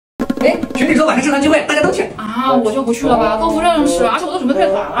哎，群里说晚上社团聚会，大家都去啊，我就不去了吧，都不认识，而且我都准备退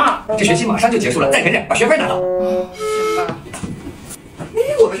团了。这学期马上就结束了，再忍忍，把学分拿到。行吧。哎，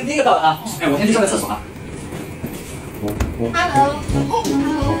我们是第一个到的啊！哎，我先去上个厕所啊。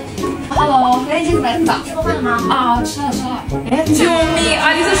Hello， 哎，今天来这么早，吃过饭了吗？啊，吃了。哎，救命！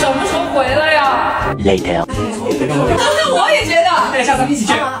爱丽丝什么时候回来呀 ？Later。我也觉得。哎，下次咱们一起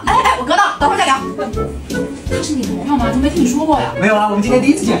去。哎，我哥呢？等会儿再聊。他是你朋友吗？怎么没听你说过呀？没有啊，我们今天第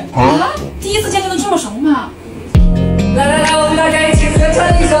一次见。啊？第一次见就能这么熟吗？来，我们大家一起合唱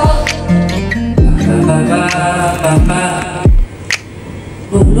一首。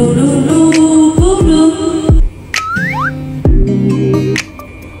噜噜噜噜噜。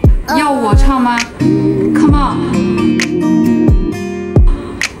要我唱吗 ？Come on。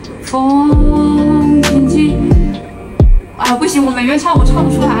风轻轻。啊，不行，我没原唱，我唱不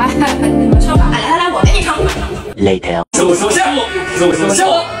出来。你们唱吧。来，我给你唱。Later。说下我，说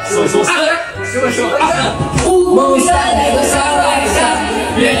阿和，梦想那个小晚上。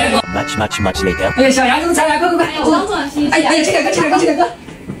Much later。哎呀，小杨，咱俩快！我刚做完新。哎呀，这两个。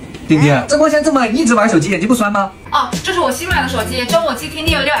丁丁，这光线这么暗，一直玩手机，眼睛不酸吗？哦，这是我新买的手机，真我机听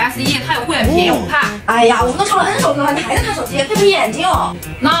力6 SE， 它有护眼屏，我不怕。哎呀，我们都唱了 N 首歌了，你还在看手机，对不起眼睛哦。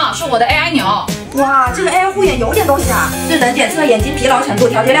那是我的 AI 钮。哇，这个 AI 护眼有点东西啊，是能检测眼睛疲劳程度，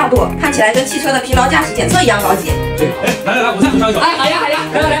调节亮度，看起来跟汽车的疲劳驾驶检测一样高级。来，我再合唱一首。哎，好呀，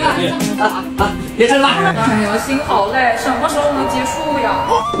来吧。别唱了吧。哎呦，心好累，什么时候能结束呀？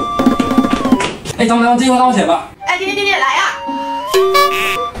哎，咱们这一回让我选吧。哎，弟弟，来呀！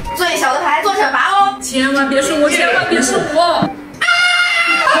最小的牌做惩罚哦，千万别是我，千万别是我！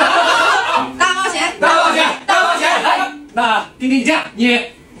大冒险！来，那丁丁你这样，你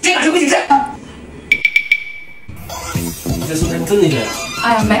这哪是回形式？你这是不是真的呀？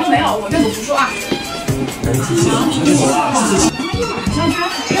哎呀，没有，我阅读读书啊。谢谢啊！今天一晚上居然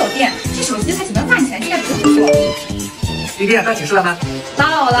还有电，这手机才几顿饭钱，应该不错。丁丁到寝室了吗？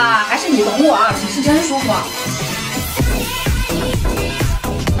到了，还是你懂我啊，寝室真舒服。